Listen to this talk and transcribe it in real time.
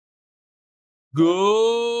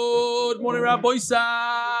Good morning, Rabbi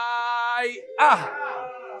Sai.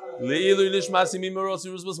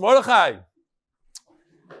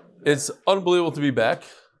 It's unbelievable to be back,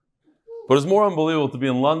 but it's more unbelievable to be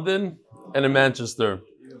in London and in Manchester.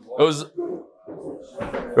 It was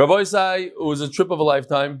Rabbi Sai. It was a trip of a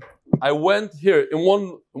lifetime. I went here in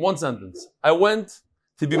one sentence. I went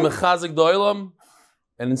to be mechazik do'ilam,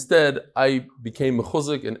 and instead I became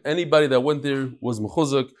mechuzik, and anybody that went there was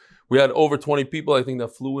mechuzik. We had over 20 people, I think,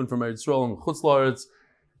 that flew in from Eretz Yisrael and Chutz La'aretz. It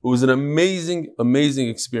was an amazing, amazing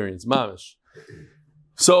experience, mamish.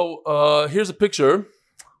 So here's a picture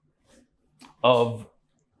of,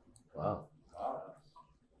 wow.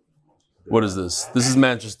 What is this? This is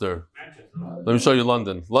Manchester. Let me show you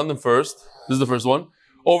London. London first. This is the first one.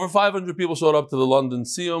 Over 500 people showed up to the London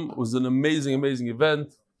Siyum. It was an amazing, amazing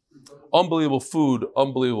event. Unbelievable food,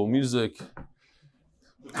 unbelievable music,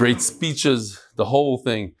 great speeches, the whole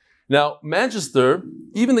thing. Now, Manchester,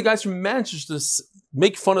 even the guys from Manchester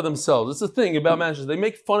make fun of themselves. It's the thing about Manchester. They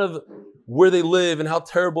make fun of where they live and how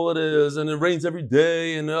terrible it is, and it rains every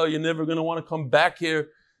day, and you're never going to want to come back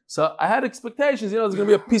here. So I had expectations, there's going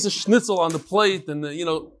to be a piece of schnitzel on the plate, and it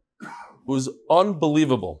was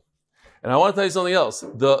unbelievable. And I want to tell you something else.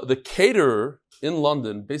 The caterer in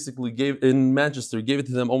London basically gave it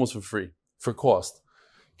to them almost for free, for cost.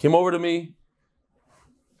 Came over to me,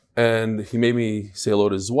 and he made me say hello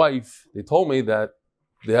to his wife. They told me that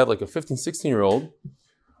they have like a 15, 16-year-old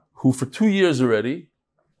who for 2 years already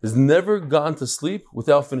has never gone to sleep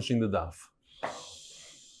without finishing the daf.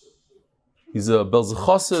 He's a Belzer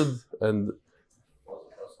Chassid,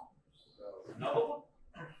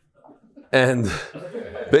 and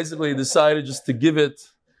basically decided just to give it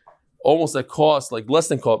almost at cost, like less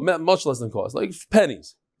than cost, much less than cost, like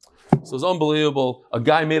pennies. So it's unbelievable. A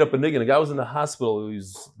guy made up a niggin. A guy was in the hospital. He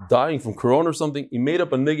was dying from corona or something. He made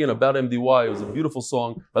up a niggin about MDY. It was a beautiful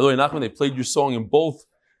song. By the way, Nachman, they played your song in both.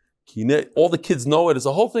 All the kids know it. It's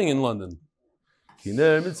a whole thing in London.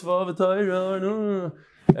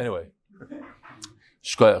 Anyway.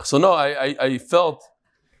 So no, I felt,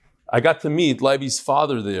 I got to meet Leiby's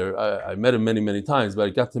father there. I met him many, many times, but I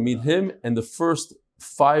got to meet him and the first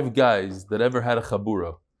 5 guys that ever had a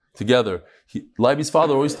chabura together. Leiby's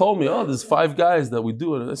father always told me, there's 5 guys that we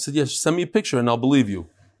do it. And I said, yes, send me a picture and I'll believe you.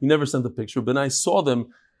 He never sent a picture, but I saw them,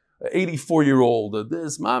 84-year-old,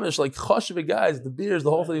 this mamish, like choshev guys, the beers, the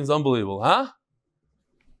whole thing is unbelievable, huh?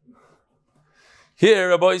 Here,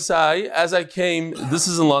 Rabbi Isai, as I came, this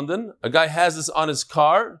is in London, a guy has this on his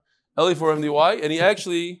car, LE4MDY, and he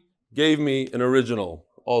actually gave me an original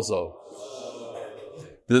also.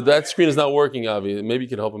 That screen is not working, Avi. Maybe you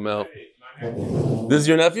can help him out. This is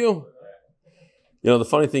your nephew? The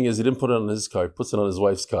funny thing is he didn't put it on his car. He puts it on his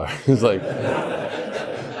wife's car. He's like,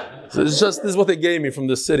 so this is what they gave me from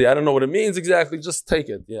this city. I don't know what it means exactly. Just take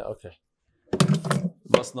it. Yeah, okay.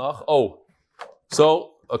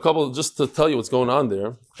 So a couple, just to tell you what's going on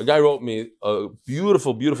there. A guy wrote me a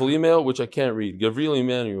beautiful, beautiful email, which I can't read. Gabriel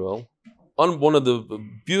Emmanuel. One of the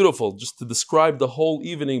beautiful, just to describe the whole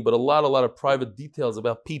evening, but a lot of private details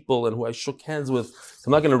about people and who I shook hands with. So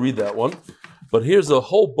I'm not going to read that one. But here's a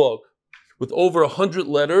whole book with over 100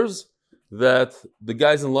 letters that the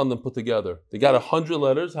guys in London put together. They got 100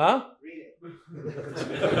 letters, huh? Read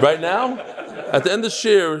it. Right now? At the end of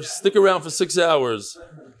shir, stick around for 6 hours.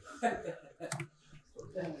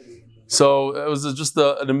 So it was just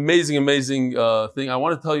an amazing, amazing thing. I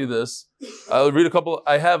want to tell you this. I'll read a couple.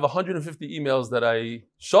 I have 150 emails that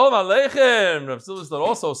Shalom Aleichem! Rav Silverstone.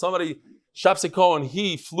 Also, somebody, Shapsei Cohen,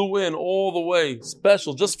 he flew in all the way,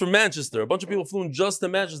 special, just for Manchester. A bunch of people flew in just to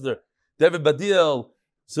Manchester. David Badiel,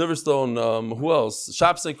 Silverstone, who else?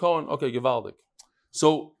 Shapsei Cohen. Okay, Givaldic.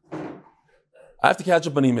 So I have to catch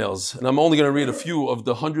up on emails, and I'm only going to read a few of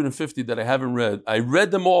the 150 that I haven't read. I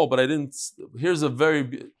read them all, but I didn't. Here's a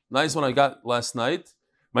very nice one I got last night.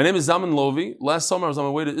 My name is Zaman Lovi. Last summer, I was on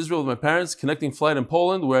my way to Israel with my parents, connecting flight in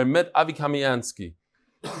Poland, where I met Avi Kamiansky.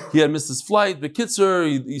 He had missed his flight. The Kitzer,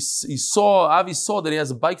 Avi saw that he has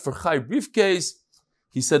a Bike for Chai briefcase.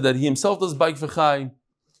 He said that he himself does Bike for Chai.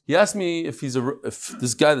 He asked me if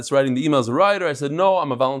this guy that's writing the email is a writer. I said, no,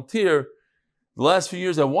 I'm a volunteer. The last few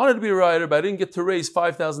years, I wanted to be a writer, but I didn't get to raise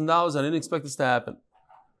 $5,000. I didn't expect this to happen.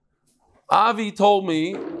 Avi told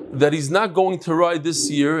me that he's not going to ride this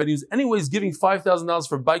year, and he's anyways giving $5,000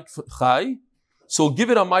 for Bike Chai, so give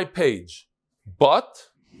it on my page. But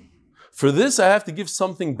for this, I have to give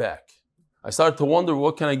something back. I started to wonder,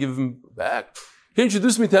 what can I give him back? He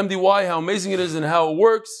introduced me to MDY, how amazing it is and how it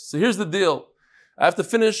works. So here's the deal. I have to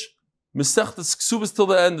finish Mesechtes Ksubas till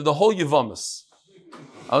the end, the whole Yevamis.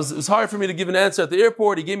 It was hard for me to give an answer at the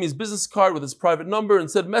airport. He gave me his business card with his private number and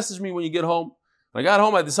said, message me when you get home. When I got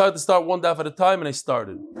home, I decided to start one daf at a time, and I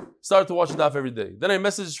started to watch the daf every day. Then I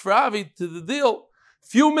messaged for Avi to the deal.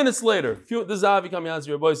 Few minutes later, this is Avi Kamiansky,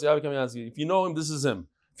 your boy, Avi Kamiansky. If you know him, this is him.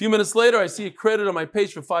 A few minutes later, I see a credit on my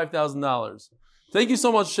page for $5,000. Thank you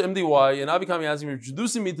so much, MDY and Avi Kamiansky, for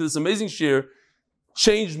introducing me to this amazing shir.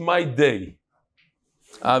 Changed my day.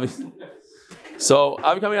 Avi. So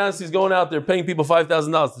Avi Kamiansky is going out there paying people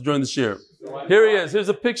 $5,000 to join the shir. Here he is. Here's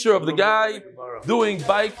a picture of the guy doing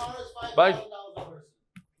bike.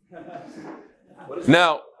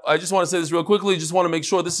 Now, I just want to say this real quickly. Just want to make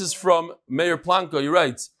sure this is from Mayor Planka. He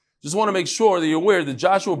writes, just want to make sure that you're aware that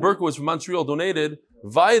Joshua Berkowitz from Montreal donated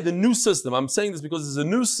via the new system. I'm saying this because there's a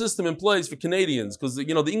new system in place for Canadians, because the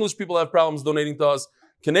English people have problems donating to us.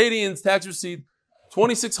 Canadians, tax receipt,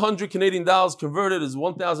 2,600 Canadian dollars converted is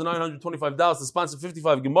 $1,925 to sponsor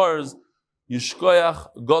 55 Gemaras.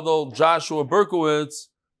 Yishkoyach Gadol Joshua Berkowitz.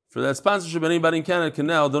 For that sponsorship, anybody in Canada can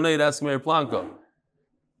now donate. Ask Mayor Planka.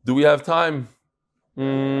 Do we have time? You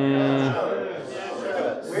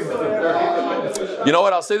know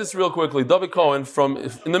what? I'll say this real quickly. David Cohen from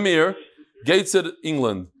in the Mir, Gateshead,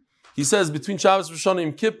 England. He says between Shabbos and Rosh Hashanah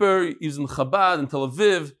and Kippur, he was in Chabad in Tel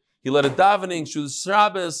Aviv. He led a davening, Shul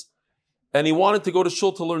Shabbos, and he wanted to go to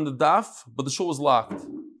shul to learn the daf, but the shul was locked.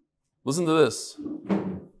 Listen to this.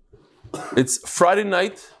 It's Friday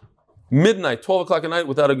night, midnight, 12 o'clock at night,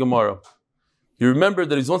 without a Gemara. He remembered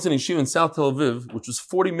that he's once in yeshiva in South Tel Aviv, which was a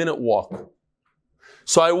 40-minute walk.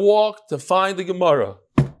 So I walked to find the Gemara.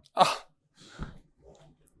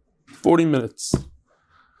 40 minutes.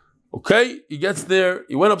 Okay, he gets there.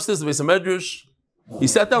 He went upstairs to Beis HaMedrash. He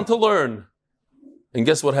sat down to learn. And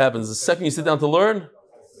guess what happens? The second you sit down to learn,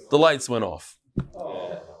 the lights went off.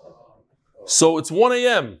 So it's 1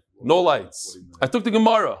 a.m., no lights. I took the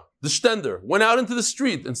Gemara, the Stender, went out into the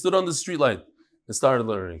street and stood on the street light and started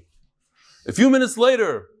learning. A few minutes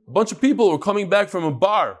later, a bunch of people were coming back from a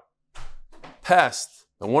bar, passed,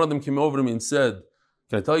 and one of them came over to me and said,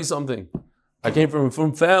 "Can I tell you something? I came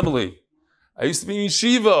from family. I used to be in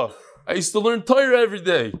yeshiva. I used to learn Torah every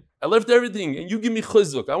day. I left everything, and you give me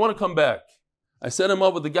chizuk. I want to come back." I set him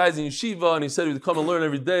up with the guys in yeshiva, and he said he would come and learn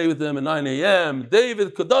every day with them at 9 a.m.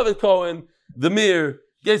 David Cohen, the Mir,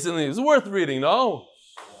 Gates and Leaves. It's worth reading, no?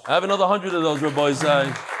 I have another 100 of those, Rabbi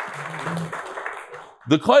Isai.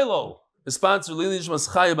 The Koilo is sponsored Lili Nishmas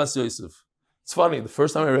Chaya Bas Yosef. It's funny, the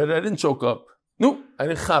first time I read it, I didn't choke up. No, I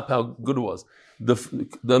didn't chap how good it was. The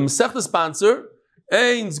Masechta sponsor,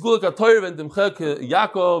 Ein Zgulak HaTorah V'Entimchek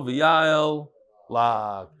Yaakov V'Yael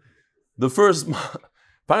Lag. The first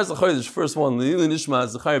Paras HaChodesh, first one, Lili Nishmas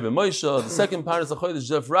Zechariah Ben Moshe. The second Paras HaChodesh,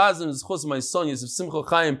 Jeff Razin, is Chos my son Yosef Simcha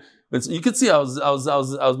Chaim. You could see I was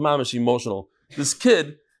mamish emotional. This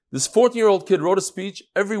kid, this 14-year-old kid wrote a speech,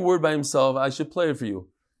 every word by himself. I should play it for you.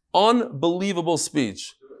 Unbelievable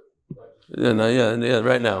speech. Yeah,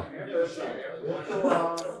 right now.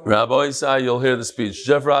 Rabbi Isai, you'll hear the speech.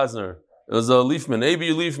 Jeff Rosner. It was a Leafman,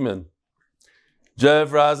 A.B. Leafman. Jeff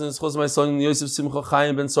Rosner, Chos my son Yosef Simcha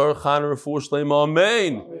Chaim Ben Sarah Khan Refuah Shleima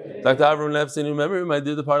Amen. Dr. Avram Epstein, remember him? I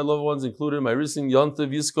did the part of loved ones included in my recent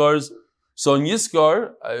Yontav Yiskars. So in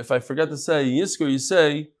Yiskar, if I forget to say, in Yiskar you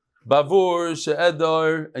say Bavur,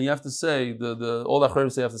 She'edar, and you have to say, all the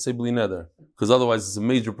Acharim say you have to say Bli Neder, because otherwise it's a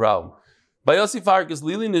major problem. By Yossi Farkas,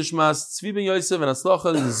 Lili Nishmas, Tzvi Ben Yosef, and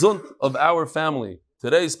Aslacha, the Zunt of our family.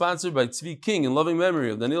 Today is sponsored by Tzvi King in loving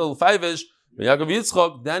memory of Daniel Faivish, and Yaakov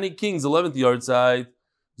Yitzchok, Danny King's 11th yard side.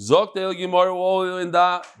 Zok Del Gimar, in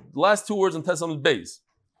the last two words on Testament base.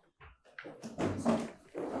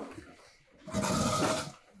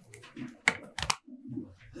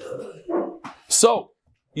 So,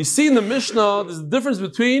 you see in the Mishnah, there's a difference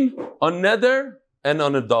between a neder and a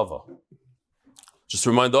nedava. Just to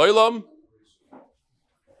remind the Olam,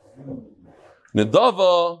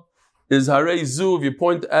 nedava is harei zu. If you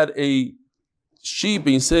point at a sheep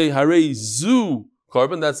and you say harei zu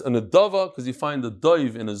carbon, that's a nedava because you find the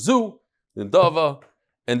doiv in a zu, nedava,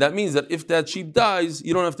 and that means that if that sheep dies,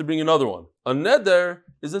 you don't have to bring another one. A neder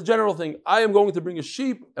is a general thing. I am going to bring a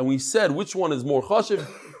sheep, and we said which one is more chashiv.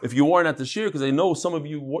 If you weren't at the shir, because I know some of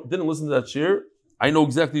you didn't listen to that shir, I know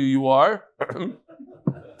exactly who you are.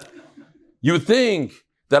 You would think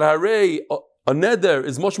that harei, a neder,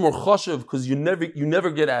 is much more chashiv because you never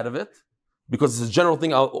get out of it, because it's a general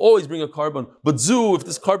thing. I'll always bring a carbon. But zu, if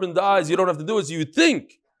this carbon dies, you don't have to do it. So you would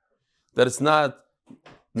think that it's not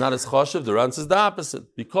as chashiv. The Ran says the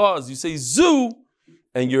opposite, because you say zu,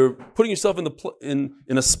 and you're putting yourself in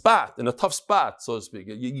a spot, in a tough spot, so to speak.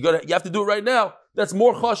 You have to do it right now. That's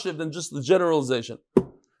more chashiv than just the generalization.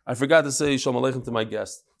 I forgot to say Shalom Aleichem to my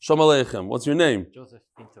guest. Shalom Aleichem. What's your name? Joseph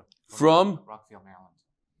Pinto. From? Rockville, Maryland.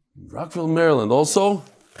 Rockville, Maryland. Also,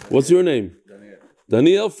 what's your name? Daniel.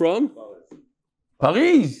 Daniel from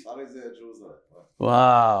Paris.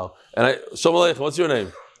 Wow. And Shalom Aleichem, what's your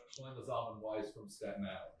name? Shlomo Zalman Weiss from Staten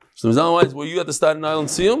Island. Shlomo Zalman Weiss, were you at the Staten Island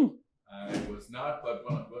Siyum? I was not, but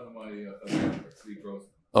one of my Tzvi Grossman.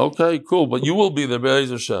 Okay, cool. But you will be there, Be'ez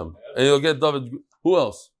Hashem. And you'll get David. Who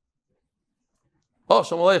else? Oh,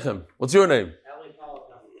 Shalom Aleichem. What's your name?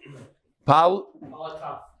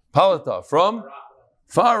 Palatov. From?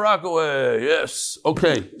 Far Rockaway. Yes.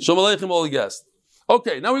 Okay. Shalom Aleichem, all the guests.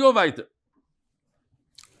 Okay, now we go weiter.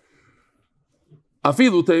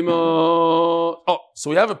 Afilu Teima. Oh,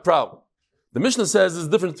 so we have a problem. The Mishnah says there's a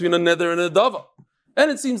difference between a neder and a dava. And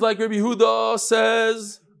it seems like Rabbi Yehuda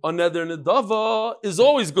says a neder and a dava is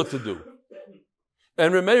always good to do.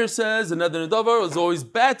 And Remeir says a neder and a dava is always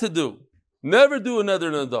bad to do. Never do a neder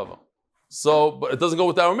and a dava. So, but it doesn't go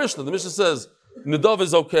with our Mishnah. The Mishnah says neder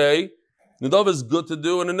is okay, neder is good to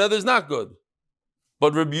do, and a neder is not good.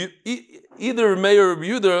 But either Remeir or Rabbi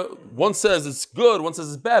Yehuda, one says it's good, one says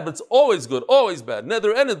it's bad, but it's always good, always bad.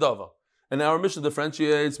 Neder and a dava. And our Mishnah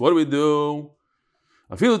differentiates. What do we do?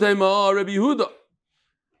 Afilu Teima Rabbi Yehuda.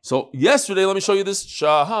 So yesterday, let me show you this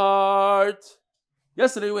chart.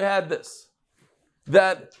 Yesterday we had this.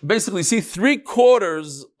 That basically, see,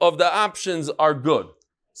 3/4 of the options are good.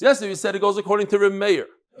 So yesterday we said it goes according to Remeir.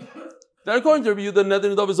 That according to Rabbi Yehuda, neder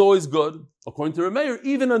and dava is always good. According to Remeir,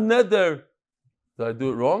 even a neder. Did I do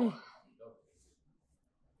it wrong?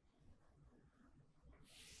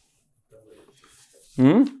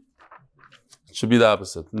 It should be the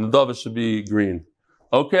opposite. Nedava should be green.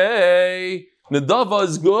 Okay. Nedava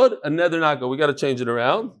is good and neder not good. We got to change it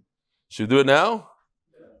around. Should we do it now?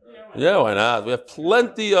 Yeah, why not? We have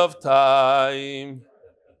plenty of time.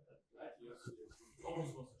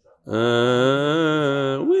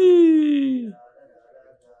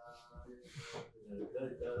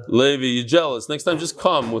 Levi, you jealous? Next time, just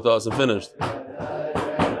come with us and finish.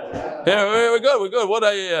 Here, we're good. What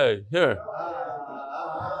are you here?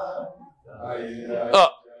 Oh,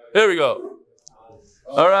 here we go.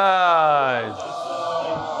 All right.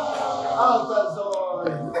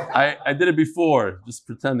 I did it before, just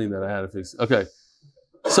pretending that I had to fix it. Okay.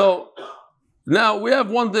 So now we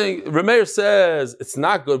have one thing. Remeir says it's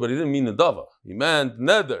not good, but he didn't mean nedava. He meant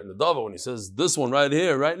neder, nedava. When he says this one right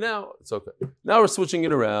here, right now, it's okay. Now we're switching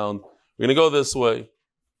it around. We're going to go this way.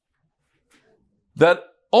 That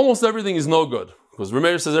almost everything is no good. Because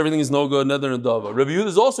Remeir says everything is no good, neder and nedava. Rabbi Yehuda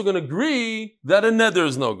is also going to agree that a neder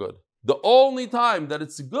is no good. The only time that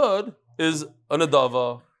it's good is a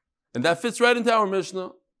nedava. And that fits right into our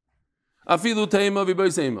Mishnah. Afilu teima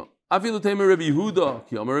v'bayseima. Afilu teima Rabbi Yehuda.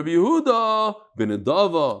 Ki amar Rabbi Yehuda.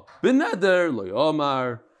 B'nedava. B'neder. Lo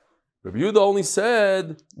yomar. Rabbi Yehuda only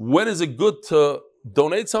said, when is it good to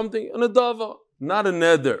donate something? A nedava, not a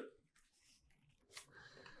neder.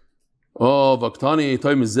 Oh, Vaktani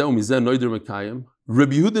toy mizeh mizeh noider mekayim.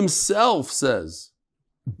 Rabbi Yehuda himself says,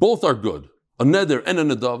 both are good. A neder and a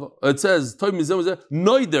nedava. It says, toy mizeh mizeh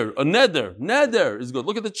noider, a neder. Neder is good.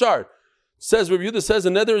 Look at the chart. It says, Rabbi Yehuda says, a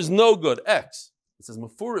neder is no good. X. It says,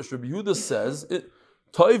 Mefurish. Rabbi Yehuda says,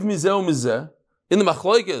 toy mizeh mizeh. In the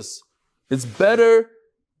machlokes, it's better.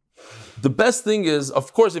 The best thing is,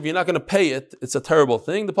 of course, if you're not going to pay it, it's a terrible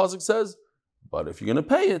thing, the pasuk says. But if you're going to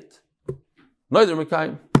pay it, noider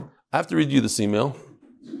mekayim. I have to read you this email.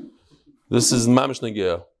 This is Mamish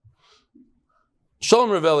Negeah.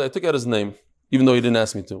 Shalom Reveli, I took out his name, even though he didn't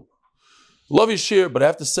ask me to. Love your shir, but I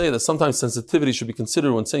have to say that sometimes sensitivity should be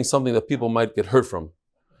considered when saying something that people might get hurt from.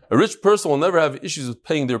 A rich person will never have issues with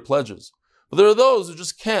paying their pledges. But there are those who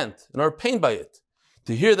just can't and are pained by it.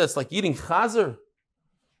 To hear that's like eating chazer.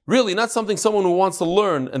 Really, not something someone who wants to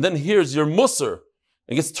learn and then hears your musar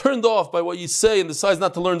and gets turned off by what you say and decides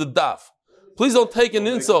not to learn the daf. Please don't take an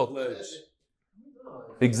insult.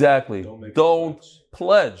 Exactly. Don't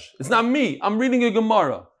pledge. It's not me. I'm reading a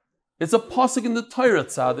Gemara. It's a pasuk in the Torah,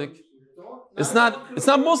 tzaddik. It's not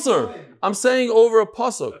musar. I'm saying over a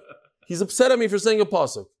pasuk. He's upset at me for saying a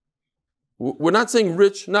pasuk. We're not saying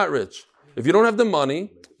rich, not rich. If you don't have the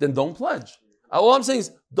money, then don't pledge. All I'm saying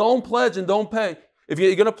is don't pledge and don't pay. If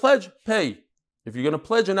you're going to pledge, pay. If you're going to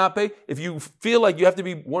pledge and not pay, if you feel like you have to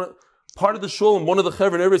be part of the shul and one of the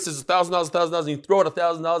chevron, everybody says $1,000, and you throw out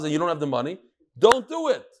 $1,000 and you don't have the money, don't do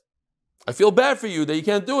it. I feel bad for you that you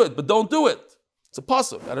can't do it, but don't do it. It's a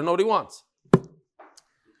pasuk. I don't know what he wants.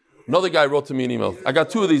 Another guy wrote to me an email. I got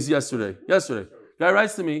 2 of these yesterday. Guy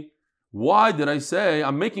writes to me, why did I say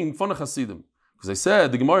I'm making fun of Hasidim? Because I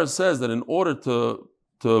said, the Gemara says that in order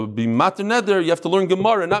to be mater neder, you have to learn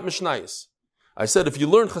Gemara, not Mishnayos. I said, if you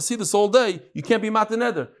learn Hasidus all day, you can't be mater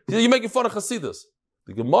neder. You're making fun of Hasidus.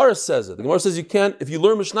 The Gemara says it. The Gemara says you can't, if you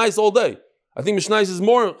learn Mishnayos all day. I think Mishnayos is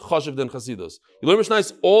more chashiv than Chasidus. You learn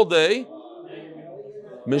Mishnayos all day.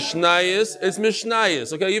 Mishnayos, it's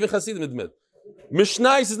Mishnayos. Okay, even Chasidim admit.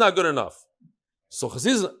 Mishnayos is not good enough. So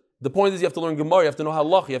Chasidus, the point is you have to learn Gemara, you have to know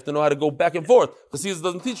halach, you have to know how to go back and forth. Chasidus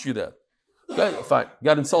doesn't teach you that. Okay, fine.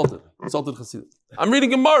 Got insulted Chasidus. I'm reading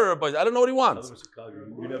Gemara, but I don't know what he wants.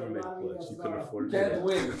 You never made a pledge. You couldn't afford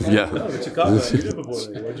it. Yeah. No, in Chicago, you never bought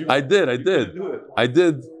anything. I did. I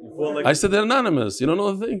did. Like I said they're anonymous. You don't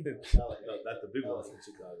know the thing? no, not the big ones in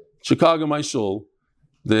Chicago. Chicago, my shul.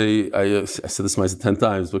 I said this myself 10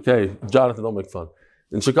 times. Okay, Jonathan, don't make fun.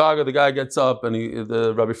 In Chicago, the guy gets up and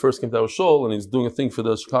the rabbi first came to our shul and he's doing a thing for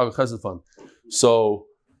the Chicago Chesed Fund. So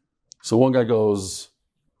one guy goes,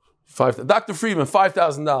 Dr. Friedman,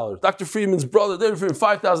 $5,000. Dr. Friedman's brother, David Friedman,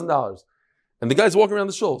 $5,000. And the guy's walking around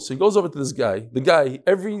the shul. So he goes over to this guy. The guy,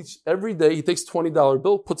 every day, he takes $20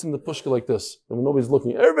 bill, puts in the pushka like this. And when nobody's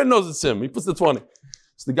looking, everybody knows it's him. He puts the 20.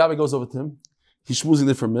 So the guy goes over to him. He's schmoozing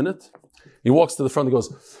there for a minute. He walks to the front and goes,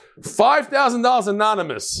 $5,000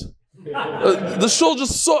 anonymous. The shul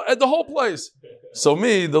just saw at the whole place. So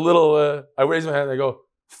me, the little, I raise my hand and I go,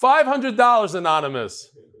 $500 anonymous.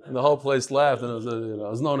 And the whole place laughed, and it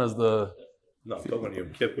was known as the. No, I'm talking about Yom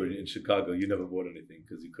Kippur in Chicago. You never bought anything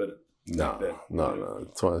because you couldn't. No,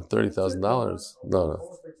 $30,000.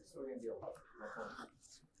 No.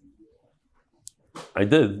 I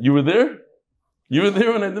did. You were there? You were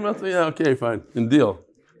there when I did my thing? Yeah, okay, fine. In deal.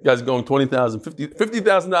 You guys are going $20,000,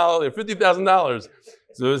 $50,000, $50,000.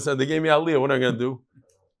 So they gave me aliyah. What am I going to do?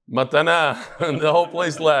 Matana. And the whole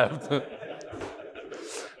place laughed.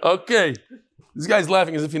 Okay. This guy's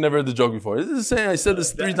laughing as if he never heard the joke before. This is saying I said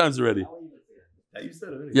this 3 times already. Yeah, you said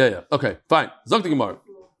it already. Yeah. Okay, fine. Zok the Gemara.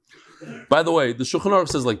 By the way, the Shulchan Aruch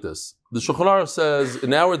says like this. The Shulchan Aruch says,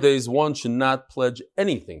 nowadays, one should not pledge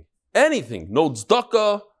anything. Anything. No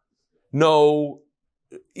tzedakah, no...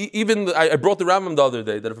 Even, I brought the Rambam the other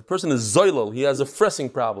day, that if a person is zoilel, he has a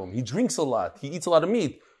fressing problem, he drinks a lot, he eats a lot of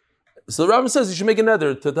meat. So the Rambam says you should make a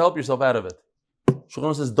neder to help yourself out of it. Shulchan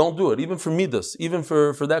Aruch says, don't do it. Even for midas, even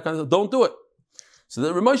for that kind of stuff, don't do it. So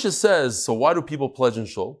the Ramosha says, so why do people pledge in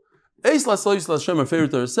shul? It's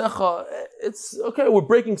okay, we're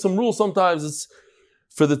breaking some rules sometimes, it's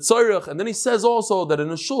for the tzarech. And then he says also that in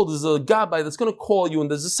a shul, there's a gabbai that's going to call you, and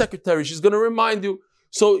there's a secretary, she's going to remind you.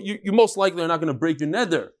 So you most likely are not going to break your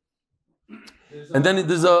neder. And then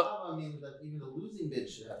there's a... I mean, that even the losing bid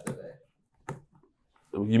should have to pay.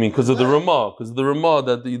 You mean because of the Ramah? Because of the Ramah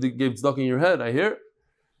that you gave tzedakah in your head, I hear.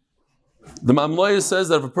 The Mamloya says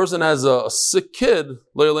that if a person has a sick kid,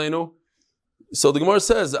 so the Gemara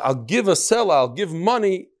says, I'll give a selah, I'll give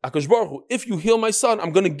money, Akash Baruch Hu, if you heal my son,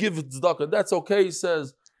 I'm going to give tzedakah. That's okay, he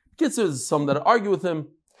says. Kids, there's some that argue with him,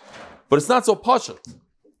 but it's not so pashut.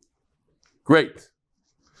 Great.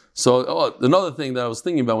 So another thing that I was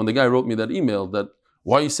thinking about when the guy wrote me that email, that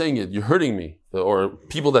why are you saying it? You're hurting me, or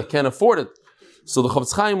people that can't afford it. So the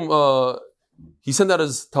Chavetz Chaim, he sent out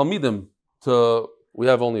his Talmidim to. We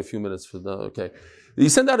have only a few minutes for the. Okay, he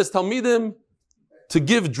sent out his Talmidim to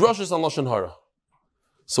give drushes on Lashon Hara.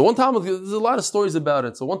 So one time, there's a lot of stories about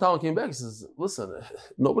it. So one time I came back, he says, "Listen,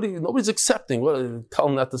 nobody's accepting. Tell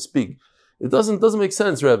him not to speak. It doesn't make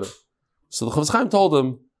sense, Rebbe." So the Chavetz Chaim told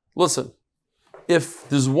him, "Listen, if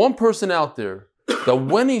there's one person out there that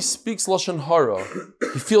when he speaks Lashon Hara,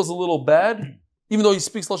 he feels a little bad, even though he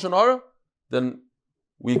speaks Lashon Hara, then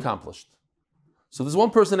we accomplished. So there's one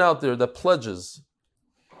person out there that pledges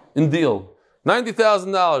in deal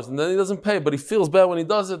 $90,000, and then he doesn't pay, but he feels bad when he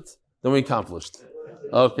does it, then we accomplished."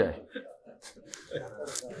 Okay.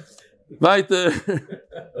 Right there.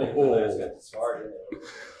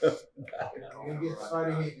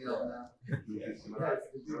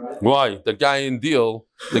 Why? The guy in deal,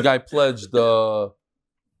 the guy pledged $70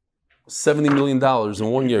 million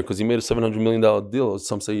in 1 year because he made a $700 million deal.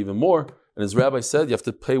 Some say even more. And his rabbi said you have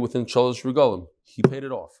to pay within Shalosh Regalim. He paid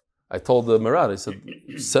it off. I told the Marad, I said,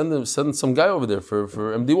 send some guy over there for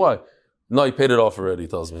MDY. No, he paid it off already, he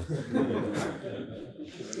tells me.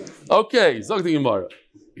 Okay, Zog the Gemara.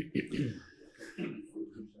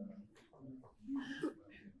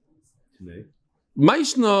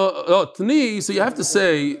 Tani, so you have to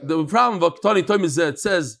say, the problem of Tani Toim is that it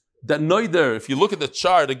says that Noider, if you look at the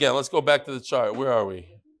chart again, let's go back to the chart. Where are we?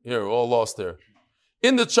 Here, we're all lost there.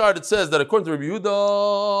 In the chart, it says that according to Rabbi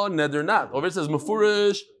Yehuda, neder not. Over it says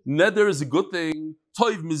Mefurish, neder is a good thing.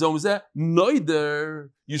 Toiv mizom zeh,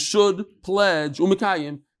 noider, you should pledge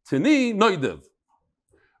umikayim. Tani noidev.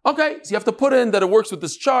 Okay, so you have to put in that it works with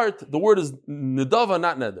this chart. The word is nedava,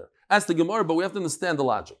 not neder. Ask the Gemara, but we have to understand the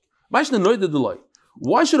logic. Why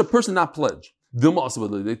should a person not pledge?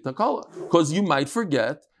 Because you might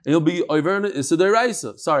forget, and he'll be over is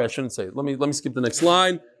deraisa. Sorry, I shouldn't say it. Let me skip the next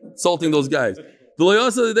line. Insulting those guys. The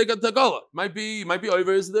loyasa they got takala. Might be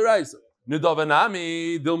over is deraisa.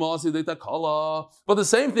 Nidavanami dilmasi de takala. But the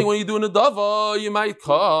same thing when you do nidava, you might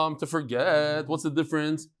come to forget. What's the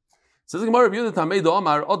difference? Says the Gemara, we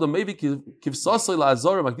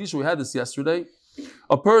had this yesterday.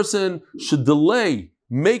 A person should delay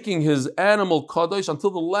making his animal kadosh until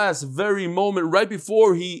the last very moment, right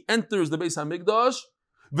before he enters the Beis Hamikdash.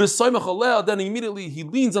 Then immediately he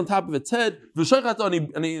leans on top of its head, and he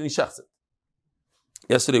shechs it.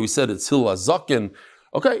 Yesterday we said it's Hil Azakin.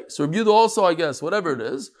 Okay, so Rabbi Yehuda also, I guess, whatever it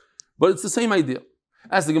is, but it's the same idea.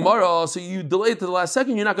 As the Gemara, so you delay it to the last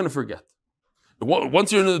second, you're not going to forget.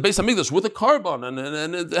 Once you're in the Beis Hamikdash with a carbon,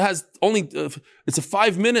 and it has only, it's a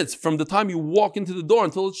 5 minutes from the time you walk into the door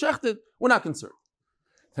until it's shechted, we're not concerned.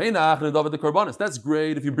 That's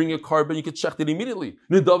great. If you bring a carbon, you can shecht it immediately.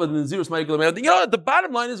 You know, the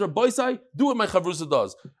bottom line is, Rabbi Isai, do what my chavrusa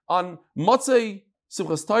does. On Motzei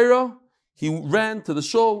Simchas Torah, he ran to the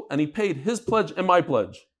shul and he paid his pledge and my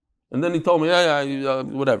pledge. And then he told me,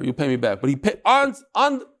 whatever, you pay me back. But he paid on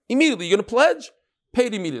immediately. You're going to pledge?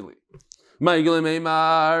 Paid immediately.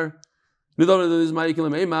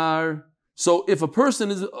 So if a person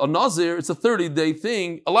is a nazir, it's a 30-day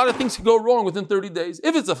thing. A lot of things can go wrong within 30 days.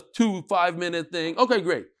 If it's a 2-5 minute thing, okay,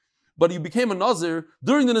 great. But you became a nazir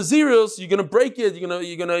during the nazirus, you're gonna break it. You're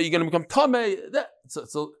gonna become tamei.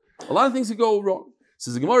 So a lot of things can go wrong.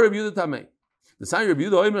 Says the Gemara, Rabbi Yehuda tamei. The sign Rabbi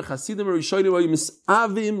Yehuda oimer chasidim rishonim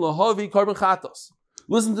misavim lahavi karban chatos.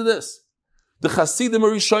 Listen to this. The chasidim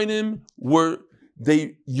rishonim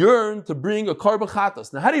they yearn to bring a karban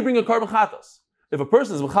chatos. Now, how do you bring a karban chatos? If a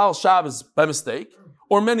person is Mechal Shabbos by mistake,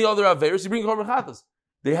 or many other Averos, you bring Korban Chatas.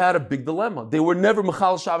 They had a big dilemma. They were never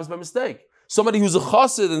Mechal Shabbos by mistake. Somebody who's a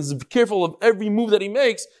chassid and is careful of every move that he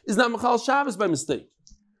makes is not Mechal Shabbos by mistake.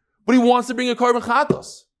 But he wants to bring a Korban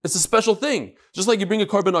Chatas. It's a special thing. Just like you bring a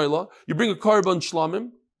Korban Oila, you bring a Korban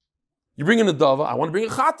Shlamim, you bring in a Dava, I want to bring a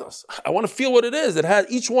Chatas. I want to feel what it is.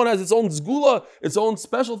 Each one has its own zgula, its own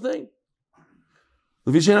special thing. A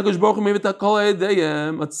tzaddik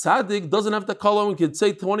doesn't have to color and could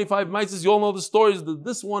say 25 mitzvahs. You all know the stories,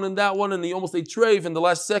 this one and that one, and he almost ate treif, and the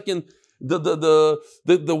last second, the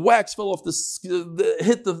wax fell off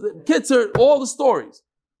hit the kitzer, all the stories.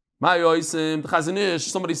 The Chazon Ish,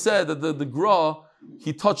 somebody said that the gra,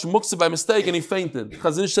 he touched muktzah by mistake and he fainted. The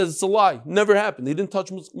Chazon Ish says it's a lie. Never happened. He didn't touch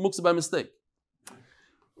muktzah by mistake.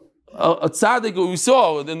 A tzaddik, we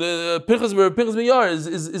saw in the Pinchas Miyar,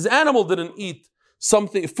 his animal didn't eat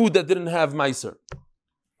food that didn't have meiser.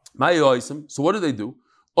 So what do they do?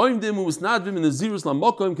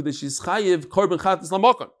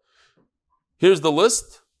 Here's the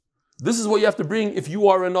list. This is what you have to bring if you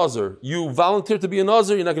are a nazir. You volunteer to be a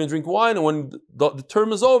nazir, you're not going to drink wine, and when the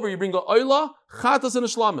term is over, you bring a oila, chatas, and a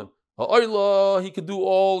shlamim. A oila, he could do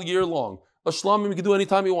all year long. A shlamim, he could do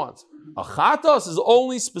anytime he wants. A chatas is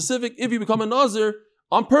only specific if you become a nazir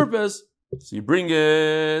on purpose. So you bring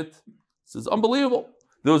it. It's unbelievable.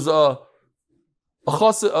 There was a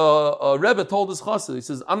Rebbe told his chassid, he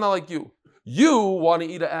says, I'm not like you. You want to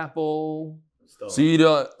eat an apple. So you eat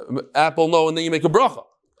an apple, no, and then you make a bracha.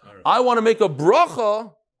 I want to make a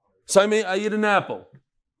bracha, so I eat an apple.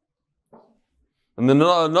 And then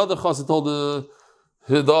another chassid told the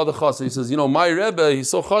other chassid, he says, my Rebbe, he's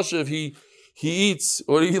so chashiv, he eats,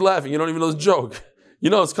 or he's laughing, you don't even know the joke. You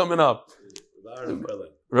know it's coming up.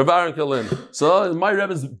 Reb Aaron Kalin. So my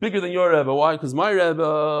Rebbe is bigger than your Rebbe. Why? Because my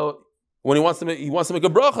Rebbe, when he wants to make a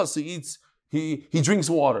bracha, so he drinks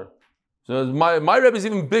water. So my Rebbe is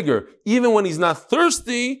even bigger. Even when he's not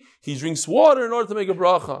thirsty, he drinks water in order to make a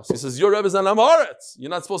bracha. So he says, your Rebbe is an Amaretz. You're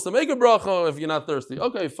not supposed to make a bracha if you're not thirsty.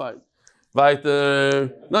 Okay, fine.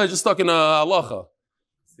 Weiter. No, he's just stuck in a halacha.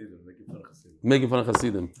 Making fun of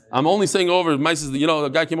Hasidim. I'm only saying over, a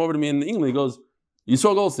guy came over to me in England, he goes,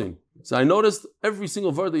 Yisrael Goldstein. So I noticed every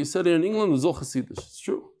single word that he said here in England was all Hasidish. It's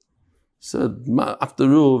true. He said, after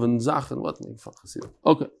Ruv and Zach and what? Hasidim.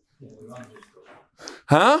 Okay.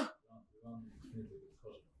 Huh?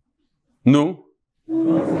 No.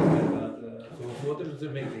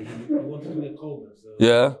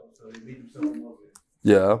 Yeah.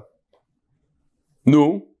 Yeah.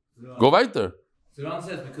 No. Go weiter. So Ron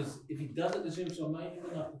says, because if he does it, the Shem Shamayim,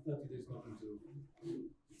 even after 30 days, nothing to.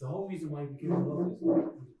 The whole reason why he became a lawyer is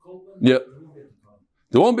yeah.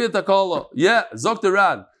 There won't be a takala. Yeah, Zok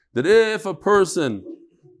Ran, that if a person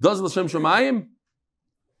does L'Shem Shamayim,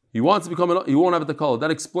 he wants to become he won't have a takala. That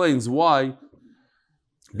explains why.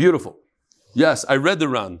 Beautiful. Yes, I read the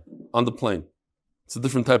Ran on the plane. It's a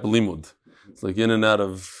different type of limud. It's like in and out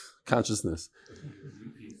of consciousness.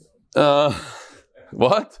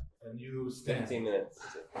 What? And you stand. 15 minutes.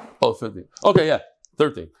 Oh, 15. Okay, yeah,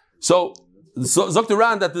 13. So Zok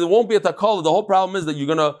Ran that there won't be a takala. The whole problem is that you're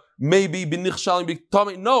gonna maybe be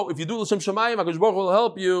nichshal. No, if you do l'shem shamayim, HaKadosh Baruch Hu will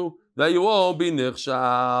help you that you won't be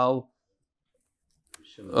nichshal.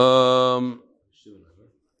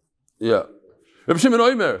 Yeah. Reb Shimon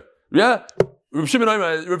Oimer. Yeah. Reb Shimon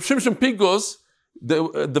Oimer. Reb Shimon Pinkus.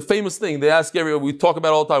 The famous thing they ask we talk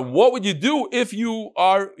about all the time. What would you do if you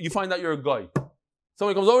find out you're a guy?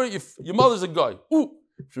 Somebody comes over, your mother's a guy. Ooh.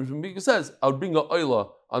 Shimon Pinkus says, I would bring a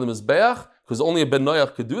oila on the mizbeach because only a ben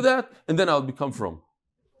noach could do that, and then I would become from.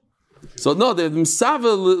 So no, they have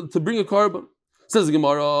misava to bring a carbon. Says the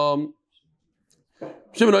Gemara.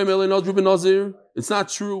 Shimon Oimer no Drew ben Nazir. It's not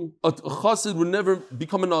true. A chassid would never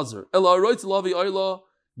become a nazir. Ela roitz lavi oila.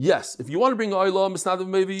 Yes, if you want to bring oila, misnadev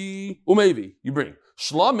maybe umayvi, you bring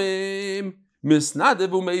shlamim misnadev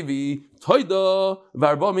umayvi toida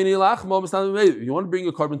varba mini lachma misnadev umayvi. If you want to bring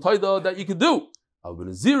a carbon toida, that you can do. Al ben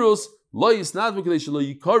zirus lo yisnadev kadei shelo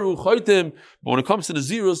yikaru chaytim. But when it comes to the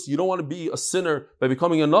zirus, you don't want to be a sinner by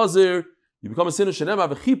becoming a nazir. You become a sinner shenem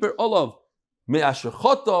avechiper olav me'asher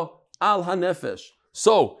chata al hanefesh.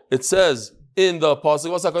 So it says in the pasuk,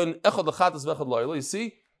 what's that going? Echad lechatas v'echad lo'ila. You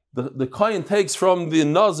see. The kohen takes from the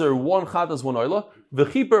nazir one chatas, one oila.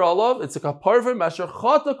 V'chiper alav, it's a kaparver masher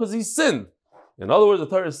chata because he sinned. In other words, the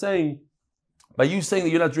Torah is saying, by you saying that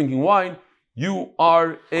you're not drinking wine, you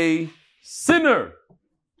are a sinner.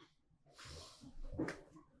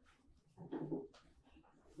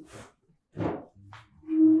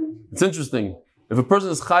 It's interesting. If a person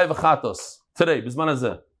is chayv chatos today, bisman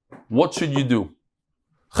hazeh, what should you do?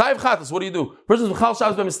 Chayv chatos, what do you do? Person is mechal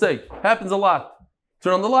Shabbos by mistake. Happens a lot.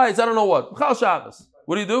 Turn on the lights, I don't know what. Chal Shabbos.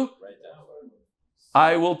 What do you do?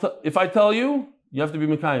 I will. If I tell you, you have to be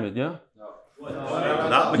mekayim it, yeah?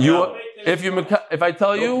 No. If I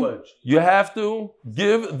tell you, you have to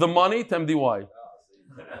give the money to MDY.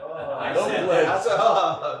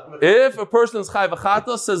 If a person is chayv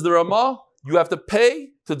achata, says the Ramah, you have to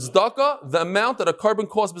pay to tzedakah the amount that a carbon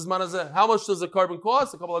costs bisman hazeh. How much does a carbon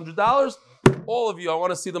cost? $200. All of you, I want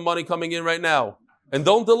to see the money coming in right now, and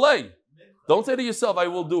don't delay. Don't say to yourself, I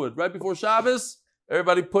will do it. Right before Shabbos,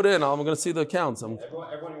 everybody put in. I'm going to see the accounts.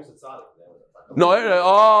 Everyone here's a tzaddik.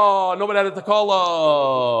 No, nobody had a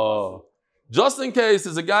takala. Just in case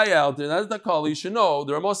there's a guy out there that has a takala, you should know.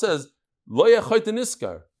 The Ramah says, Lo yechayt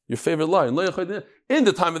niskar. Your favorite line. In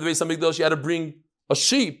the time of the Beis Hamikdash, you had to bring a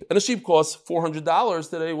sheep, and a sheep costs $400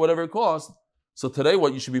 today, whatever it costs. So today,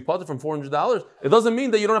 what, you should be parted from $400? It doesn't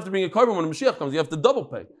mean that you don't have to bring a carbon when the Mashiach comes. You have to double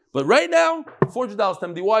pay. But right now, $400 to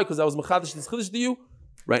MDY, because I was mechadish this chiddush to you,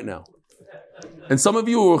 right now. And some of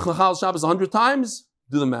you who were chachal Shabbos 100 times,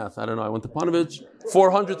 do the math. I don't know. I went to Panovich.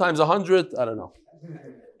 400 times 100, I don't know.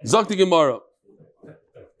 Zakti Gemara.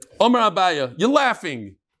 Omar Abaya, you're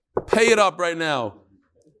laughing. Pay it up right now.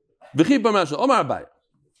 V'chib b'mashal. Omar Abaya.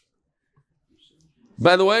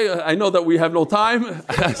 By the way, I know that we have no time.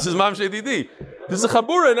 This is Mam Shedidi. This is a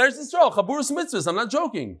Chabura in Eretz Yisrael. Chabura's mitzvahs. I'm not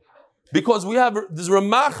joking. Because we have this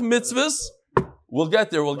Ramach mitzvahs. We'll get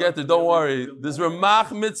there. Don't worry. This Ramach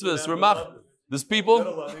mitzvahs. Ramach. There's people.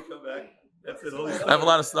 I have a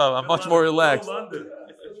lot of stuff. I'm much more relaxed.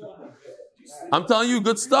 I'm telling you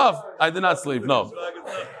good stuff. I did not sleep. No.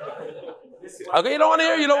 Okay, you don't want to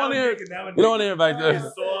hear. Back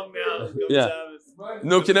there. Yeah.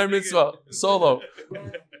 No Kiner mitzvah. Solo.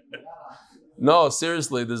 No,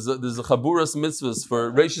 seriously, there's a Chaburas mitzvahs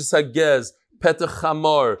for Reishis Hagez, Petach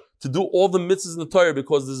Chamar, to do all the mitzvahs in the Torah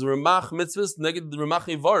because there's Ramach mitzvahs, negative the Ramach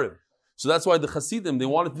Ivarim. So that's why the Hasidim, they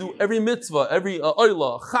wanted to do every mitzvah, every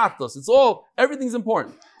oila, chatos, everything's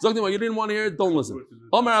important. Zoktim, you didn't want to hear it, don't listen.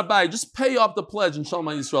 Omar Abai, just pay off the pledge in Shalom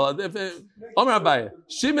Yisrael. Omar Abai,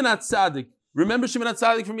 Shimon HaTzadik, remember Shimon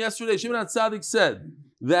HaTzadik from yesterday? Shimon HaTzadik said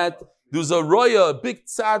that there was a roya, a big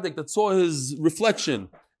tzaddik that saw his reflection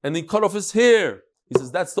and he cut off his hair. He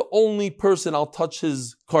says, that's the only person I'll touch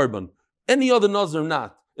his carbon. Any other nazir,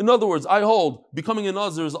 not. In other words, I hold becoming a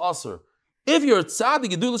nazir is asr. If you're a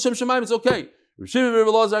tzaddik, you do l'shem shemaim, it's okay.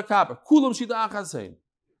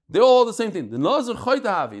 They're all the same thing. The nazir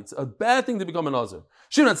chaytahavi. It's a bad thing to become a nazir.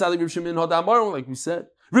 Shimon tzaddik, Shimon hodamar, like we said.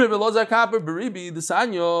 Who's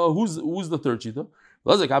the third cheetah?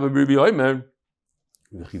 Lazar kaper beribi oimer.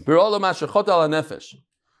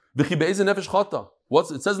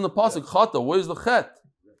 What's it says in the pasuk? Chata. Where's the chet?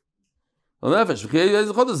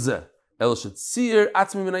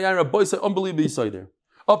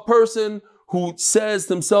 A person who says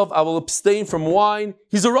to himself, "I will abstain from wine,"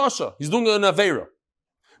 he's a rasha. He's doing an aveira.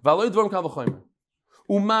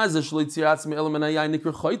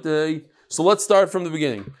 So let's start from the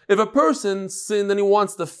beginning. If a person sinned and he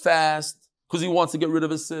wants to fast, because he wants to get rid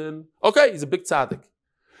of his sin. Okay, he's a big tzaddik.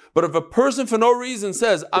 But if a person for no reason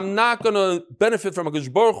says, I'm not going to benefit from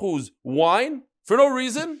HaKadosh Baruch Hu's wine, for no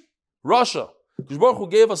reason, Russia. HaKadosh Baruch Hu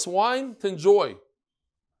gave us wine to enjoy.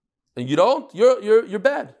 And you don't, you're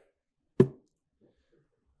bad.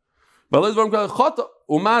 And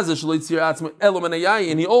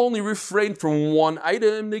he only refrained from one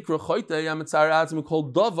item. If a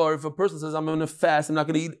person says, I'm going to fast, I'm not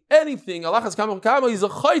going to eat anything, he's a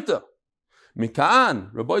chayta. Mikan,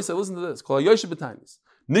 Rabbi said, listen to this.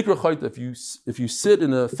 Nikra chayta, if you sit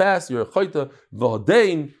in a fast, you're a chayta.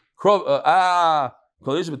 V'hodein, nikra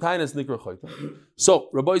chayta. So,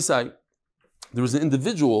 Rabbi said, there was an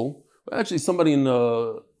individual, actually somebody in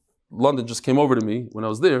London just came over to me when I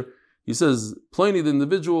was there. He says, Pliny, the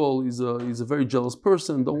individual, he's a very jealous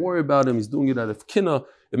person. Don't worry about him. He's doing it out of kinna.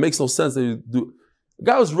 It makes no sense that you do. The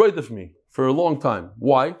guy was right of me for a long time.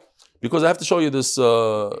 Why? Because I have to show you this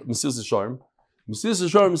Mesilas Yesharim. Mesilas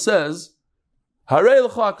Yesharim says, Harei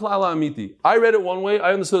l'cha klala amiti. I read it one way.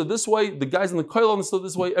 I understood it this way. The guys in the Koil understood it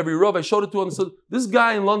this way. Every Rav I showed it to understood. This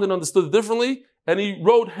guy in London understood it differently, and he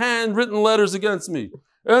wrote handwritten letters against me.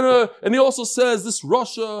 And he also says this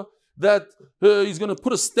Russia that he's going to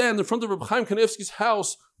put a stand in front of Reb Chaim Kanevsky's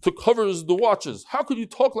house to cover the watches. How could you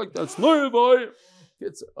talk like that?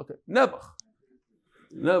 It's okay. Nebuch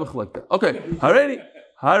like that. Okay.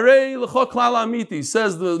 Harei l'cha klala amiti,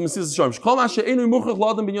 says the Mesilas Yesharim. Shkol ma she'einu muchach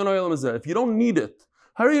l'adam binyan ha'olam hazeh. If you don't need it,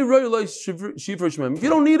 harei roi lo shivra shmem. If you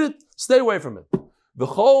don't need it, stay away from it.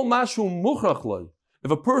 V'chol mashu muchach lo.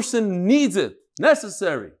 If a person needs it,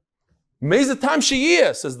 necessary. Me'ezet tam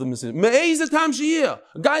sheyeh, says the Mesilas. Me'ezet tam sheyeh.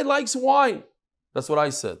 A guy likes wine. That's what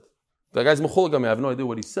I said. That guy's mechulag on me. I have no idea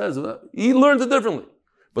what he says. He learned it differently.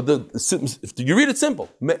 But if you read it simple,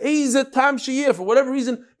 me'ezet tam sheyeh, for whatever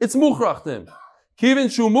reason, it's muchrach to him.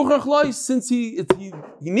 Since he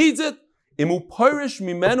needs it,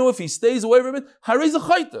 if he stays away from it,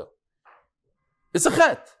 it's a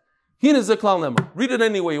chet. Read it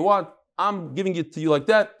any way you want. I'm giving it to you like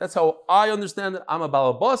that. That's how I understand it. I'm a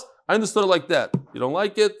balabas. I understood it like that. You don't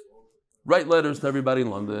like it? Write letters to everybody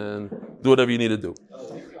in London. Do whatever you need to do.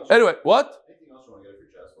 Anyway, what?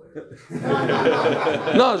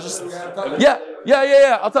 No, just yeah.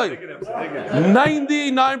 I'll tell you.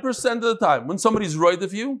 99% of the time, when somebody's right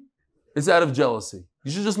of you, it's out of jealousy.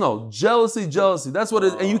 You should just know, jealousy. That's what it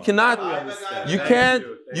is, and you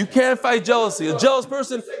can't fight jealousy. A jealous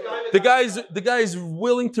person, the guy is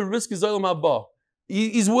willing to risk his olam haba.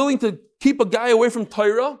 He's willing to keep a guy away from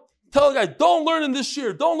Torah. Tell a guy, don't learn in this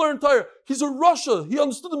year. Don't learn Torah. He's a Russia. He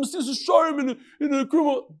understood the Mesilas Yesharim in a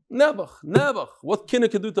criminal. Nebuch. What kinna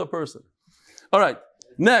can do to a person? All right,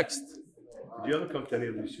 next. Did you ever come to any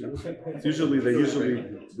of these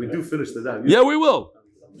shiurim? We do finish the dam. Yeah, we will.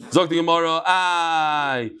 Zok the Gemara,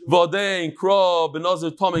 Vodein, Kro,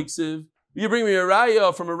 Benazir, Tomiksiv. You bring me a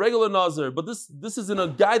raya from a regular Nazir, but this isn't a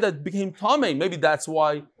guy that became Tomei. Maybe that's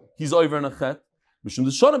why he's over in a chet.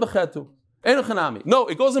 No,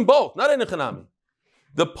 it goes in both, not in a chanami.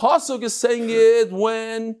 The pasuk is saying it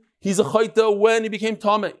when he's a chayta, when he became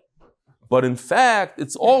tamei. But in fact,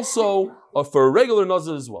 it's also for a regular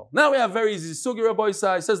nazir as well. Now we have very easy sugi Rabbi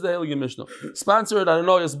Sai, says the Heilige Mishnah. Sponsored, I don't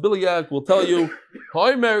know, yes, Biliak will tell you.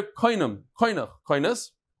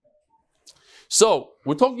 So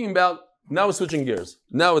we're talking about, now we're switching gears.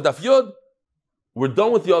 Now with Daf Yod, we're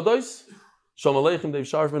done with Yodos. Shalom Aleichem, Dave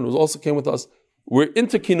Sharfman, who also came with us. We're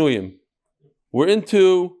into Kinuyim. We're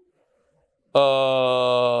into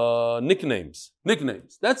nicknames.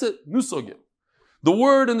 That's it. Nusogim. The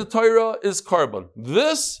word in the Torah is carbon.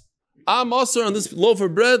 This, I'm also on this loaf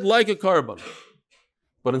of bread like a carbon.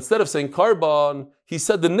 But instead of saying carbon, he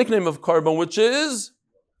said the nickname of carbon, which is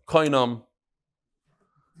kainam.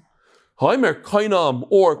 Haimer kainam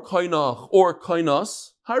or kainach or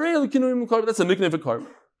kainas. That's a nickname for carbon.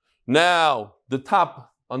 Now, the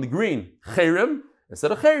top on the green, cherem.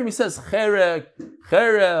 Instead of cherem, he says cherek,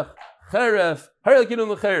 cheref.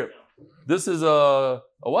 This is a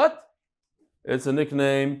what? It's a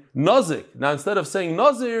nickname, nazik. Now, instead of saying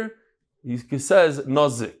nazir, he says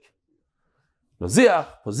nazik. Naziach,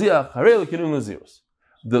 poziach, harei l'kinun nazirus.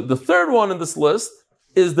 The third one in this list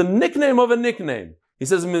is the nickname of a nickname. He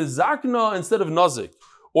says mizakna instead of nazik.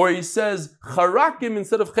 Or he says charakim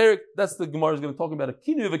instead of cherek. That's the Gemara is going to talk about a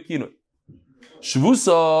kinu of a kinu.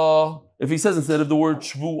 Shvusa, if he says instead of the word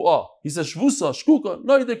shvuah, he says shvusa, shkuka,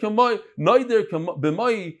 noider b'mai,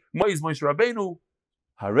 is Moshe Rabbeinu,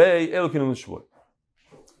 harei elokinu l'shvuah.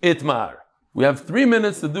 Itmar. We have 3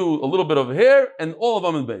 minutes to do a little bit over here and all of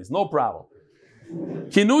them in base, no problem.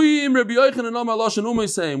 Kinuyim Rabbi Yochanan Amar Lashon Umay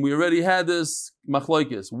saying, we already had this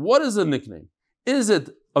machlokes. What is a nickname? Is it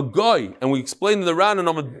a guy, and we explained in the Ran and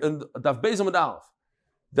Daf Beis Amud Aleph,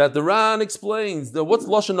 that the Ran explains that what's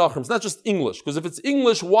Lashon Nachrim. It's not just English, because if it's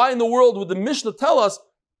English, why in the world would the Mishnah tell us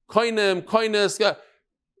koinem, koines?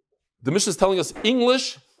 The Mishnah is telling us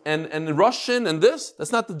English and Russian and this.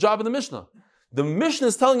 That's not the job of the Mishnah. The Mishnah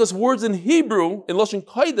is telling us words in Hebrew, in Lashon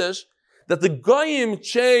Kodesh, that the Goyim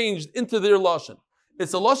changed into their Lashon.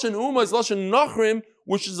 It's a Lashon Uma, it's Lashon Nachrim,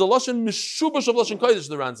 which is a Lashon Mishubash of Lashon Kodesh,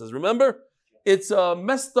 the Ran says. Remember? It's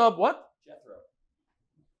messed up, what?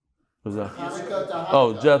 What's that?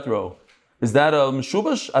 Oh, Jethro. Is that a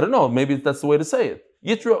Mishubash? I don't know. Maybe that's the way to say it.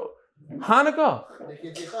 Yitro. Hanukkah.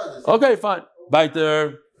 Okay, fine.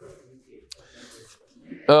 Weiter.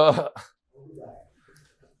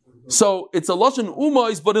 So it's a Lashon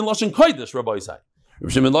Umais, but in Lashon Kodesh, Rabbi Isai.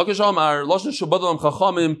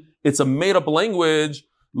 It's a made-up language.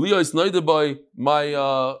 Leois Noidabai, my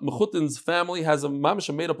Mechutin's family has a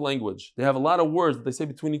made-up language. They have a lot of words that they say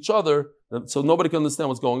between each other, so nobody can understand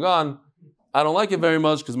what's going on. I don't like it very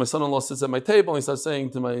much because my son-in-law sits at my table and he starts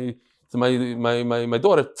saying to my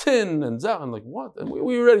daughter, tin and zah. I'm like, what? And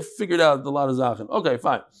we already figured out a lot of zachin. Okay,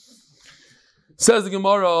 fine. Says the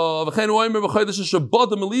Gemara, I think it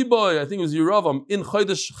was Yeravam in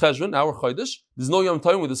Chodesh Cheshvan, our Chodesh. There's no Yom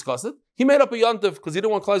Tov, we discussed it. He made up a Yontif because he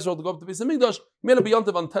didn't want Klal Yisrael to go up to Beis Hamikdash. He made up a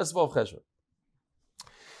Yontif on Tesva of Cheshvan.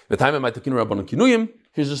 The time it might take Rabbanon Kinuyim.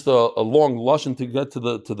 Here's just a long lashon to get to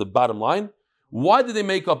the bottom line. Why did they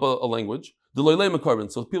make up a language? The Loilema carbon,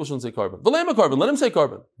 so people shouldn't say carbon. Velema carbon, let him say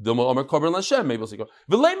carbon. Dilma Omar carbon Lashem, maybe he'll say carbon.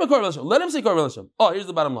 Velema carbon Lashem, let him say carbon Lashem. Oh, here's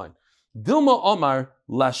the bottom line. Dilma Omar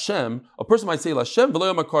Lashem, a person might say Lashem, Velo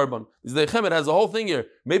Omar Karban. It has a whole thing here.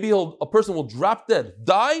 Maybe a person will drop dead,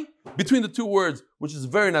 die between the two words, which is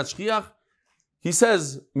very not shchiach. He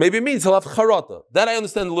says, maybe it means he'll have charata. That I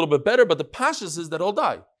understand a little bit better, but the pashas is that he'll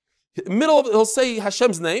die. Middle of it, he'll say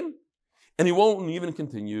Hashem's name, and he won't even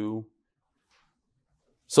continue.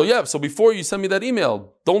 So before you send me that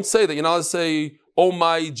email, don't say that you're not allowed to say, oh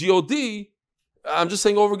my God. I'm just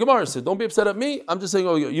saying over Gemara. So don't be upset at me. I'm just saying,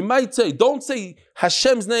 you might say, don't say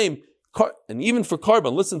Hashem's name. And even for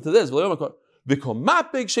carbon, listen to this. There's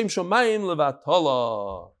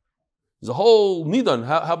a whole nidan.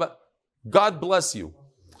 How about God bless you?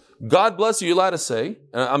 God bless you, you're allowed to say.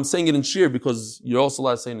 And I'm saying it in shir because you're also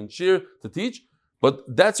allowed to say it in shir to teach. But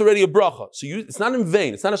that's already a bracha. So it's not in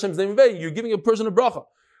vain. It's not Hashem's name in vain. You're giving a person a bracha.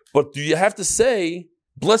 But do you have to say,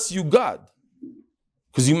 bless you, God?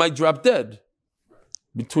 Because you might drop dead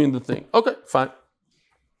between the thing. Okay, fine.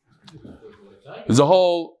 There's a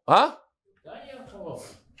whole,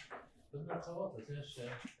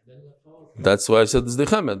 That's why I said this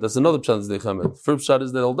Dechemet. That's another pshat is Dechemet. First shot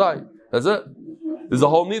is that he'll die. That's it. There's a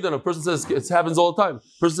whole need, and a person says, it happens all the time.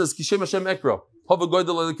 Person says, Kishem Hashem Ekra.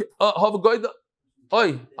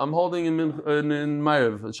 Oi, I'm holding in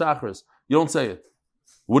Ma'ariv, Shachris. You don't say it.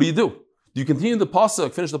 What do? Do you continue the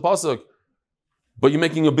pasuk, finish the pasuk, but you're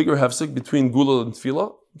making a bigger hefsek between Gula and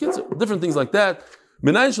Tefillah? Different things like that.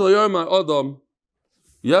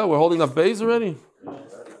 Yeah, we're holding up base already.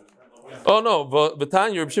 Oh no,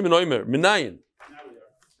 V'tan Reb Shimon Omer. Minayin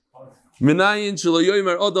shelo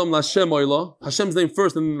yomer Adam Lashem Oila. Hashem's name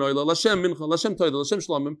first and then Oila. Lashem Mincha, Lashem Toida, Lashem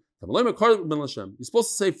Shlamim. Tamalaymer Karban Lashem. You're supposed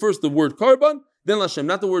to say first the word Karban, then Lashem,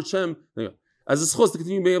 not the word Shem. As a schos to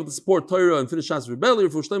continue being able to support Torah and finish Shas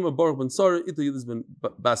Rebellion for Shlomo Baruch ben Sarah, Ita Yudis ben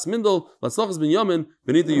Bas Mindel, Latzlachas ben Yamin,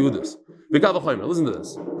 Benita Yudis. Listen to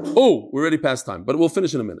this. Oh, we're already past time, but we'll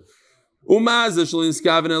finish in a minute. A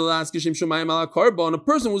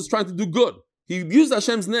person was trying to do good. He used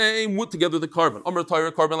Hashem's name with together the carbon. Amr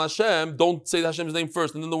Torah, carbon Hashem. Don't say Hashem's name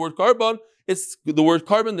first and then the word carbon. It's the word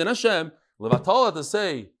carbon, then Hashem. Levatala to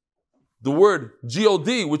say the word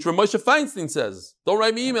G-O-D, which Ramosha Feinstein says. Don't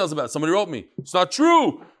write me emails about it. Somebody wrote me. It's not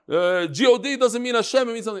true. G-O-D doesn't mean Hashem,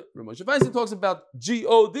 it means something. Ramosha Feinstein talks about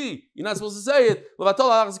G-O-D. You're not supposed to say it.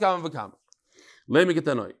 Let me get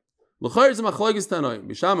that note.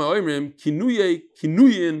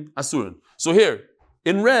 So here,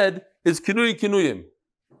 in red, is kinuyim.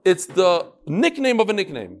 It's the nickname of a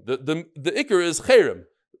nickname. The ikr is cherem.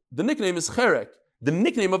 The nickname is cherek. The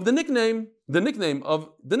nickname of the nickname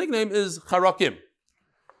is charakim.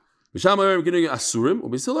 What's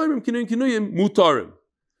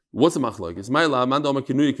the machlok? It's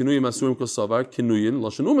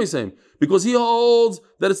because he holds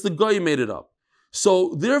that it's the guy who made it up.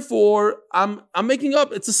 So therefore, I'm making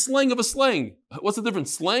up. It's a slang of a slang. What's the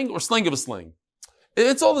difference? Slang or slang of a slang?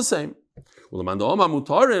 It's all the same. Well, the Mandama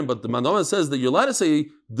mutarim, but the Mandama says that you're allowed to say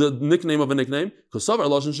the nickname of a nickname because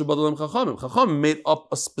Chacham made up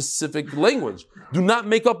a specific language. Do not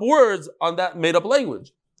make up words on that made up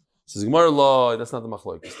language. Says Gemara, law, that's not the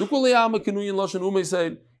machlokes.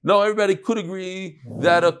 No, everybody could agree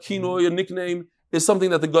that a kinoi, a nickname, is something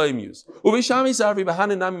that the goyim use.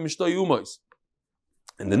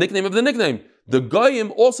 And the nickname of the nickname, the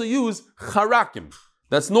goyim also use charakim.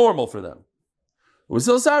 That's normal for them. It's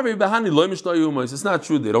not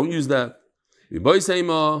true, they don't use that. And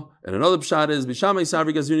another pshat is,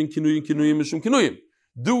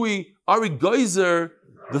 are we geyser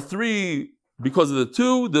the three because of the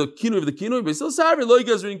two, the kinui of the kinui?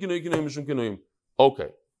 Okay.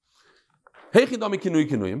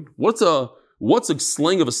 What's a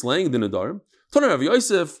slang of a slang? The Nadarim. Rav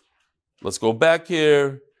Yosef. Let's go back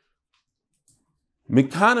here.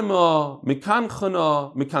 Mikanima,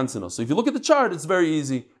 mikanchana, mikansana. So if you look at the chart, it's very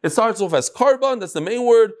easy. It starts off as karban, that's the main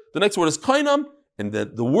word. The next word is kainam, and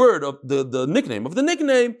the word of the nickname of the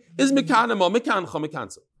nickname is mikanima, mikancha,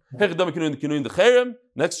 mikansa. The cherem.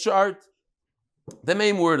 Next chart. The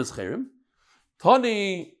main word is cherem.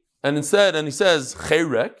 Tani, and he says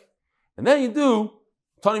cherek, and then you do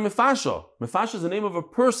Tani mefasha. Mefasha is the name of a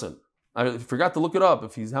person. I forgot to look it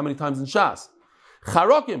up. How many times in Shas?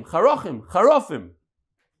 Charokim, charofim.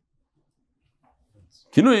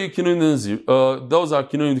 Kinui, those are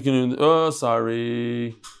kinui. Oh,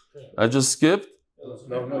 sorry, I just skipped.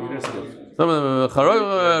 No, you didn't skip.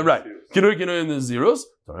 Right. Kinui in the zeros.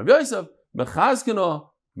 Rav Yosef, mechazkina,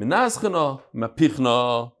 minaskina,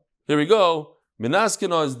 mapichna. Here we go.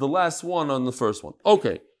 Minaskina is the last one on the first one.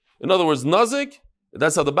 Okay. In other words, nazik.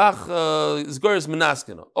 That's how the Bach is goyres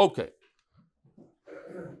minaskina. Okay.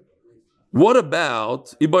 What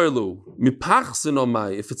about Ibarlu?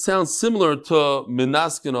 Mipachsinomai, if it sounds similar to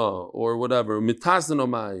Minaskina or whatever,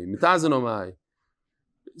 Mitazinomai,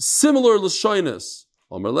 similar Lashoinus.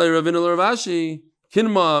 Omerlei Ravina Ravashi,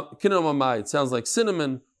 Kinamamai, it sounds like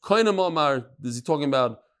cinnamon. Koinamamar, is he talking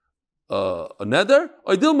about a nether?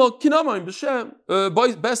 Oidilma Kinamam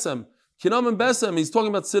Besem. Kinamam Besem, he's talking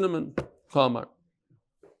about cinnamon. Kamar.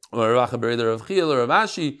 Or Rachaber of Chiel or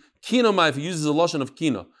Ravashi, Kinamai, if he uses a lotion of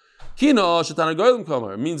Kina. Kina shetana goyim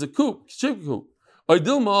kamar means a coop, chip coop.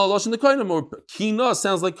 Oidilma loshin the kainam or kina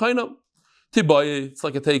sounds like kainam. Tibaye, it's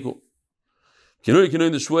like a teiku. Kinu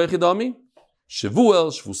in the shvuel chidami, shvuel,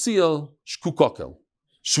 shvusiel, shkukokel.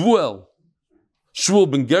 Shvuel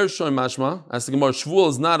ben Gershon mashma. As the Gemara, shvuel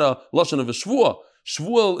is not a loshin of a shvuah.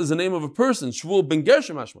 Shvuel is the name of a person. Shvuel ben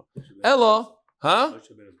Gershon mashma. Ella, huh?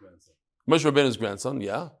 Moshe Rabbeinu's grandson.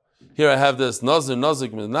 Yeah. Here I have this nazir,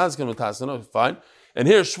 nazik, nazkin, metasin. Fine. And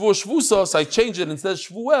here, Shvusa, so I changed it. Instead of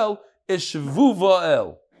Shvuel, is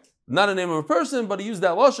Shvuvael. Not a name of a person, but he used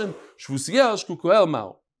that lashon, Shvusiel, Shkukuel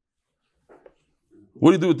Mao.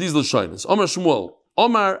 What do you do with these lashonis? Omar Shmuel,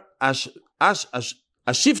 Omar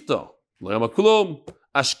Ashifta, Le'omar Klum,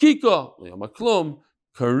 Ashkika, Le'omar Klum,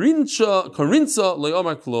 Karinsa,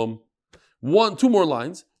 Le'omar Klum. Two more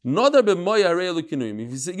lines. Nadar b'moya arei lukinuim.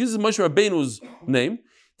 If he uses Moshe Rabbeinu's name,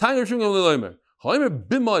 Tanger Shungam Le'omer. However,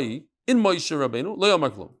 b'moyi, in Moshe Rabbeinu, lo yomar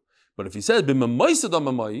klum. But if he says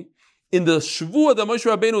b'mamaisa in the shvuah that Moshe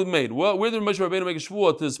Rabbeinu made, well, where did Moshe Rabbeinu make a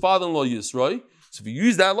shvuah to his father-in-law Yisroi? So if you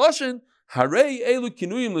use that lashon, harei elu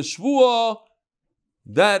kinuyim l'shvuah,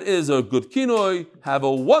 that is a good kinoi. Have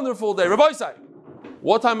a wonderful day. Rabbi Isai,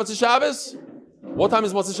 what time is Shabbos? What time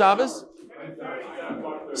is Motzei Shabbos?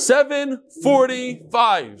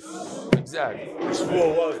 7:45. Exactly.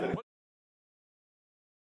 Shvuah was.